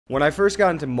When I first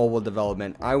got into mobile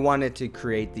development, I wanted to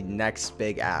create the next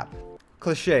big app.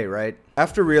 Cliche, right?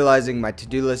 After realizing my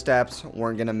to-do list apps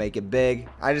weren't gonna make it big,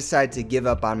 I decided to give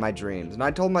up on my dreams, and I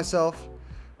told myself,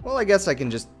 well, I guess I can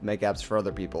just make apps for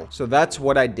other people. So that's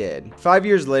what I did. 5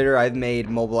 years later, I've made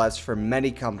mobile apps for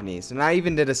many companies, and I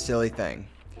even did a silly thing.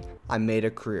 I made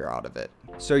a career out of it.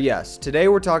 So yes, today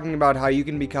we're talking about how you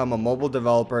can become a mobile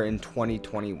developer in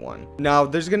 2021. Now,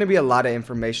 there's going to be a lot of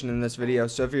information in this video,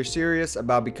 so if you're serious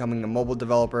about becoming a mobile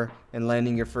developer and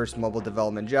landing your first mobile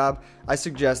development job, I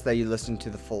suggest that you listen to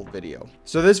the full video.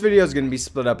 So this video is going to be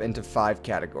split up into 5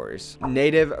 categories.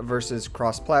 Native versus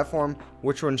cross-platform,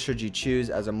 which one should you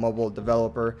choose as a mobile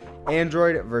developer?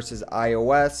 Android versus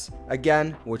iOS,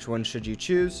 again, which one should you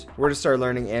choose? Where to start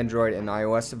learning Android and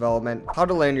iOS development, how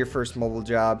to land your first mobile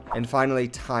job, and finally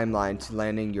timeline to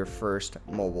landing your first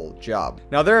mobile job.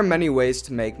 Now, there are many ways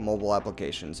to make mobile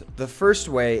applications. The first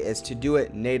way is to do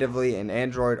it natively in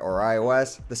Android or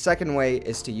iOS. The second way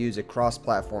is to use a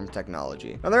cross-platform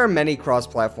technology. Now, there are many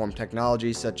cross-platform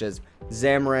technologies such as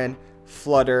Xamarin,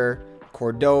 Flutter,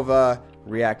 Cordova,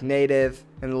 React Native,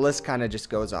 and the list kind of just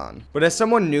goes on. But as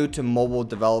someone new to mobile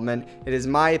development, it is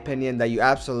my opinion that you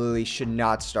absolutely should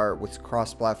not start with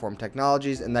cross-platform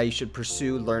technologies and that you should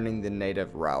pursue learning the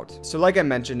native route. So like I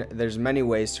mentioned, there's many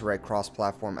ways to write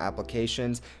cross-platform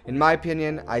applications. In my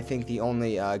opinion, I think the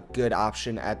only good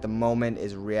option at the moment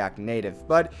is React Native.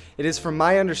 But it is from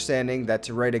my understanding that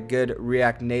to write a good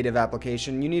React Native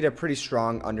application, you need a pretty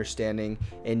strong understanding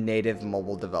in native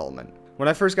mobile development. When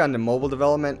I first got into mobile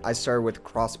development, I started with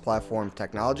cross-platform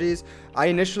technologies. I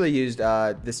initially used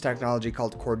this technology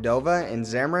called Cordova and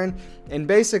Xamarin, and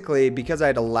basically because I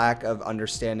had a lack of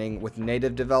understanding with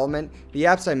native development, the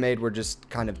apps I made were just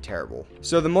kind of terrible.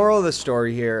 So the moral of the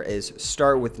story here is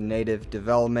start with native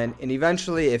development, and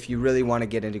eventually if you really want to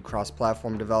get into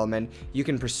cross-platform development, you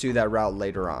can pursue that route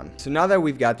later on. So now that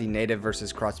we've got the native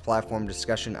versus cross-platform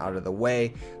discussion out of the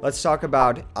way, let's talk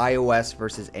about iOS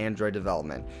versus Android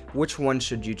development. Which one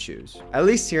should you choose? At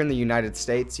least here in the United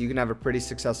States, you can have a pretty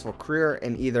successful career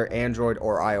in either Android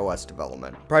or iOS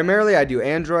development. Primarily, I do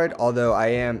Android, although I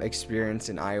am experienced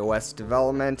in iOS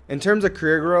development. In terms of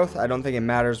career growth, I don't think it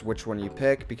matters which one you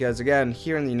pick because again,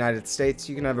 here in the United States,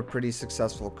 you can have a pretty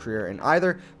successful career in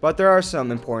either, but there are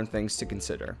some important things to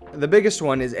consider. The biggest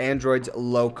one is Android's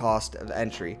low cost of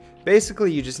entry.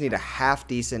 Basically, you just need a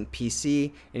half-decent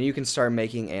PC and you can start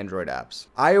making Android apps.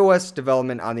 iOS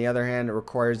development, on the other hand,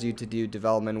 requires you to do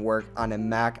development work on a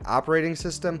Mac operating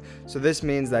system, so this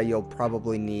means that you'll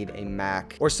probably need a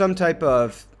Mac or some type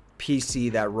of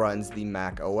PC that runs the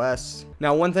Mac OS.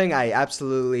 Now, one thing I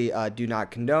absolutely do not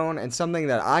condone, and something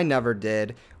that I never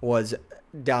did, was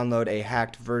download a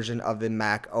hacked version of the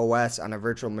Mac OS on a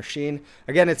virtual machine.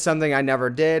 Again, it's something I never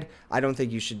did. I don't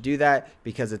think you should do that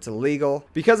because it's illegal.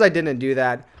 Because I didn't do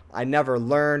that, I never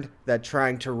learned that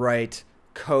trying to write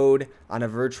code on a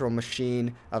virtual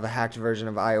machine of a hacked version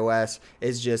of iOS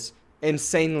is just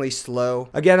insanely slow.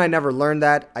 Again, I never learned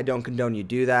that. I don't condone you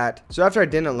do that. So after I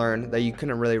didn't learn that you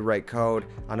couldn't really write code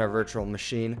on a virtual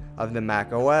machine of the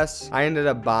Mac OS, I ended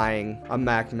up buying a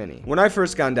Mac Mini. When I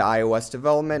first got into iOS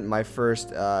development, my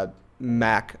first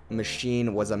Mac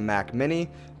machine was a Mac Mini.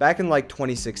 Back in like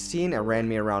 2016, it ran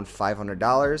me around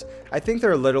 $500. I think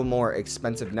they're a little more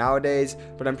expensive nowadays,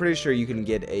 but I'm pretty sure you can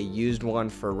get a used one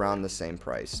for around the same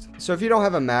price. So if you don't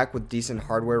have a Mac with decent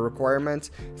hardware requirements,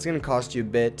 it's going to cost you a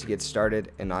bit to get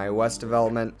started in iOS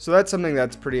development. So that's something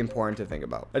that's pretty important to think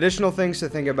about. Additional things to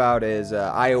think about is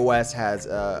iOS has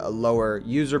a lower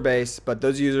user base, but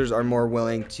those users are more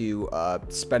willing to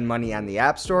spend money on the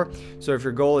App Store. So if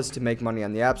your goal is to make money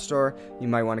on the App Store, you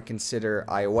might want to consider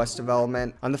iOS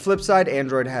development. On the flip side,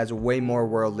 Android has way more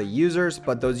worldly users,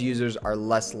 but those users are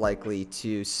less likely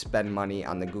to spend money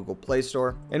on the Google Play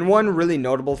Store. And one really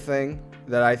notable thing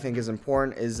that I think is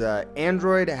important is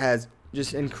Android has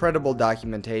just incredible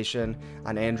documentation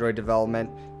on Android development.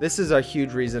 This is a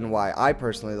huge reason why I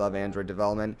personally love Android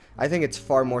development. I think it's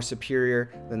far more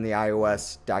superior than the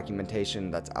iOS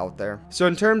documentation that's out there. So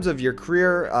in terms of your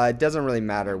career, it doesn't really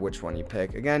matter which one you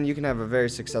pick. Again, you can have a very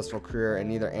successful career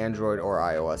in either Android or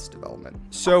iOS development.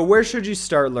 So where should you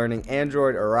start learning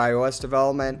Android or iOS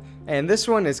development? And this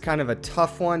one is kind of a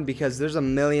tough one because there's a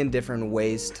million different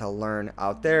ways to learn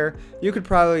out there. You could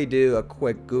probably do a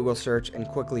quick Google search and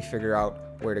quickly figure out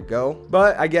where to go.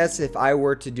 But I guess if I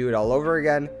were to do it all over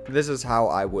again, this is how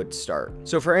I would start.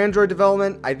 So for Android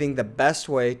development, I think the best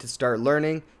way to start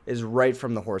learning is right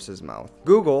from the horse's mouth.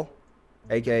 Google,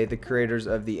 aka the creators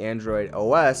of the Android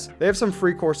OS, they have some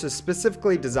free courses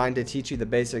specifically designed to teach you the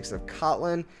basics of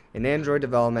Kotlin and Android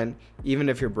development, even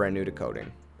if you're brand new to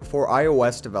coding. For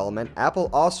iOS development, Apple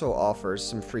also offers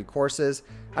some free courses.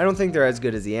 I don't think they're as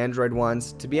good as the Android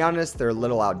ones. To be honest, they're a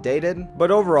little outdated,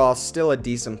 but overall still a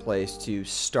decent place to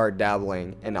start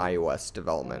dabbling in iOS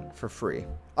development for free.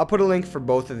 I'll put a link for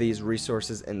both of these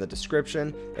resources in the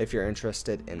description if you're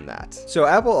interested in that. So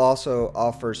Apple also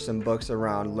offers some books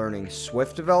around learning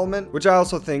Swift development, which I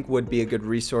also think would be a good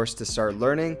resource to start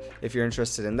learning. If you're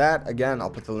interested in that, again, I'll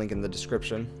put the link in the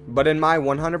description. But in my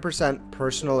 100%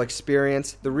 personal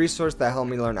experience, the resource that helped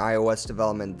me learn iOS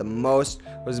development the most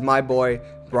was my boy,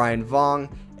 Brian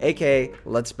Vong, aka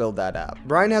Let's Build That App.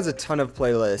 Brian has a ton of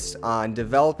playlists on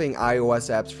developing iOS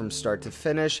apps from start to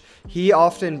finish. He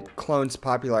often clones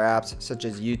popular apps such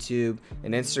as YouTube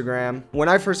and Instagram. When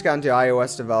I first got into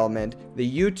iOS development, the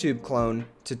YouTube clone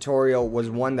tutorial was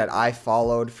one that I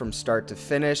followed from start to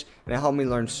finish, and it helped me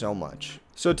learn so much.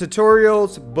 So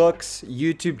tutorials, books,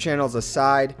 YouTube channels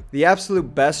aside, the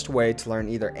absolute best way to learn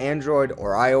either Android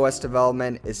or iOS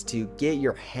development is to get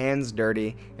your hands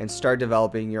dirty and start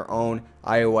developing your own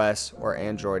iOS or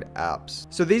Android apps.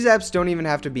 So these apps don't even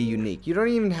have to be unique. You don't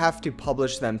even have to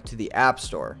publish them to the App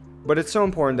Store. But it's so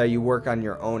important that you work on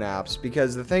your own apps,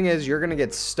 because the thing is, you're going to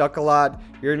get stuck a lot,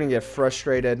 you're going to get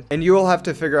frustrated, and you will have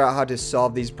to figure out how to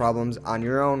solve these problems on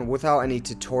your own without any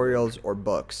tutorials or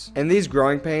books. And these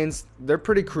growing pains, they're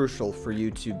pretty crucial for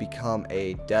you to become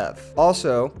a dev.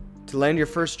 Also, to land your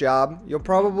first job, you'll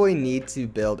probably need to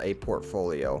build a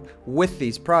portfolio with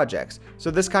these projects.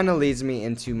 So this kind of leads me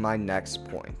into my next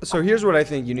point. So here's what I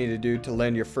think you need to do to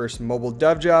land your first mobile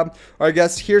dev job, or I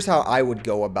guess here's how I would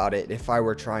go about it if I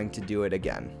were trying to do it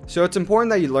again. So it's important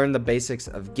that you learn the basics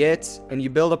of Git and you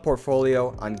build a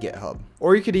portfolio on GitHub.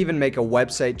 Or you could even make a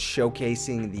website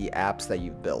showcasing the apps that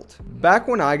you've built. Back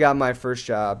when I got my first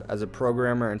job as a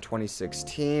programmer in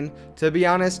 2016, to be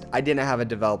honest, I didn't have a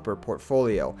developer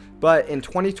portfolio. But in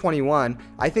 2021,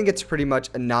 I think it's pretty much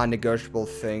a non-negotiable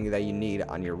thing that you need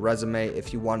on your resume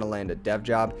if you want to land a dev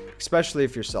job, especially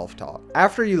if you're self-taught.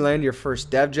 After you land your first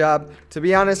dev job, to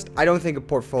be honest, I don't think a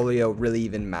portfolio really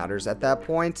even matters at that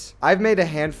point. I've made a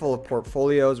handful of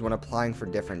portfolios when applying for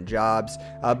different jobs,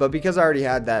 but because I already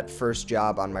had that first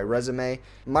job on my resume,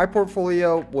 my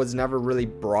portfolio was never really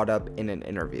brought up in an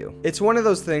interview. It's one of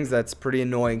those things that's pretty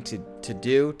annoying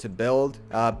to build,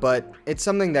 but it's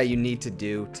something that you need to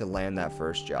do to land that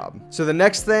first job. So the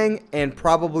next thing, and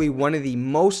probably one of the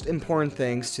most important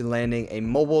things to landing a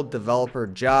mobile developer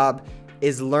job,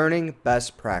 is learning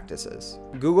best practices.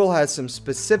 Google has some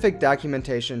specific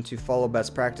documentation to follow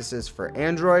best practices for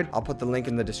Android. I'll put the link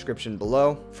in the description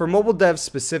below. For mobile devs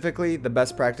specifically, the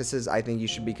best practices I think you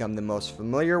should become the most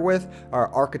familiar with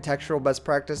are architectural best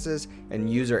practices and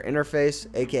user interface,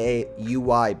 aka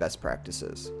UI best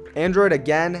practices. Android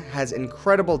again has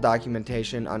incredible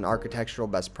documentation on architectural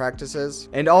best practices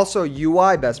and also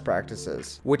UI best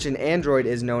practices, which in Android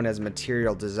is known as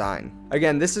material design.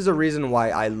 Again, this is a reason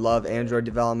why I love Android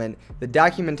development. The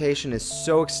documentation is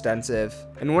so extensive,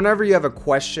 and whenever you have a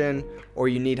question or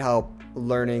you need help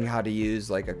learning how to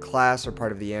use like a class or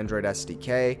part of the Android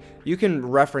SDK, you can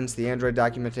reference the Android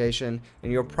documentation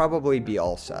and you'll probably be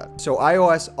all set. So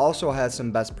iOS also has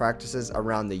some best practices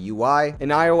around the UI. In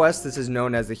iOS, this is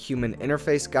known as the Human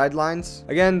Interface Guidelines.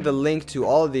 Again, the link to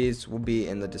all of these will be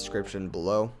in the description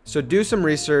below. So do some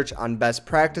research on best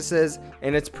practices,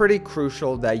 and it's pretty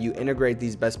crucial that you integrate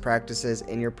these best practices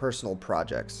in your personal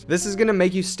projects. This is going to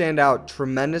make you stand out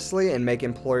tremendously and make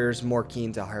employers more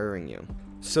keen to hiring you.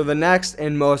 So the next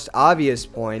and most obvious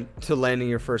point to landing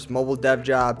your first mobile dev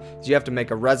job is you have to make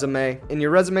a resume. In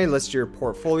your resume, list your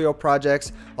portfolio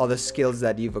projects, all the skills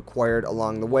that you've acquired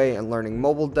along the way in learning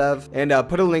mobile dev, and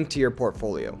put a link to your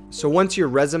portfolio. So once your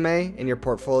resume and your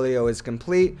portfolio is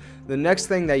complete, the next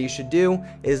thing that you should do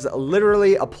is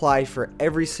literally apply for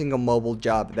every single mobile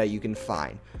job that you can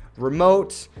find.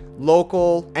 Remote,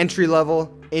 local,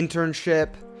 entry-level,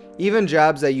 internship, even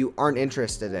jobs that you aren't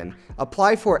interested in.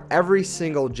 Apply for every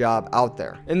single job out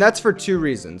there. And that's for two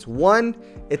reasons. One,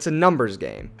 it's a numbers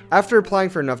game. After applying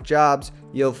for enough jobs,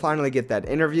 you'll finally get that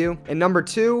interview. And number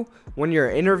two, when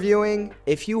you're interviewing,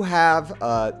 if you have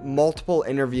multiple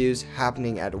interviews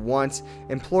happening at once,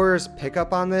 employers pick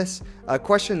up on this. A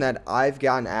question that I've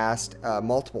gotten asked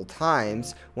multiple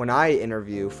times when I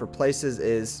interview for places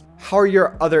is, how are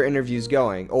your other interviews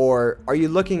going? Or are you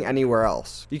looking anywhere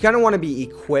else? You kind of want to be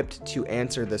equipped to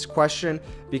answer this question,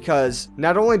 because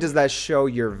not only does that show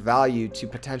your value to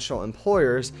potential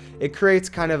employers, it creates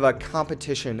kind of a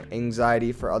competition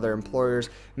anxiety for other employers,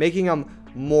 making them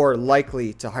more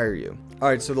likely to hire you.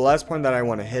 Alright, so the last point that I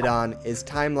want to hit on is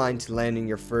timeline to landing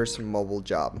your first mobile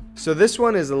job. So this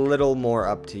one is a little more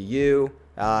up to you.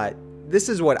 this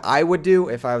is what I would do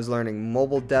if I was learning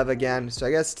mobile dev again, so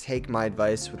I guess take my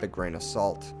advice with a grain of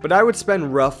salt. But I would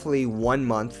spend roughly 1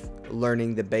 month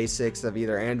learning the basics of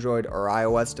either Android or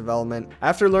iOS development.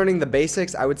 After learning the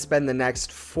basics, I would spend the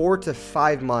next 4 to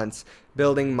 5 months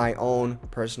building my own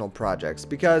personal projects,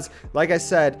 because like I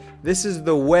said, this is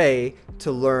the way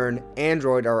to learn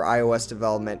Android or iOS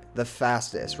development the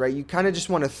fastest, right? You kind of just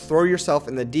want to throw yourself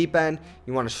in the deep end,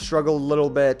 you want to struggle a little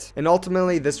bit, and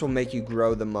ultimately this will make you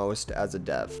grow the most as a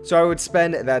dev. So I would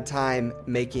spend that time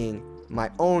making my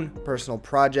own personal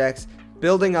projects,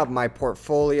 building up my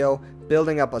portfolio,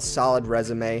 building up a solid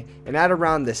resume, and at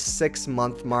around the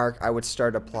 6-month mark, I would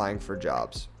start applying for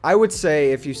jobs. I would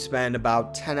say if you spend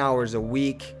about 10 hours a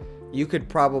week, you could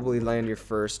probably land your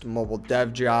first mobile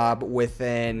dev job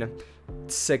within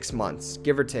 6 months,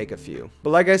 give or take a few. But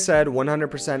like I said,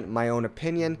 100% my own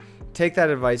opinion. Take that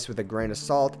advice with a grain of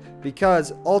salt,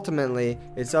 because ultimately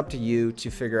it's up to you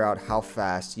to figure out how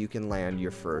fast you can land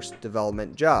your first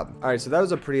development job. Alright, so that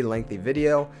was a pretty lengthy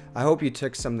video. I hope you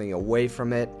took something away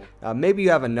from it. Maybe you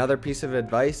have another piece of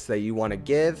advice that you want to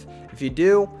give. If you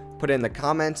do, put it in the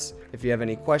comments. If you have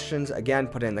any questions, again,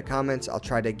 put it in the comments. I'll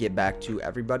try to get back to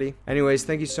everybody. Anyways,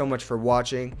 thank you so much for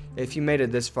watching. If you made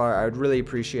it this far, I would really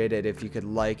appreciate it if you could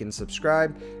like and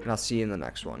subscribe, and I'll see you in the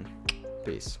next one.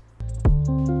 Peace.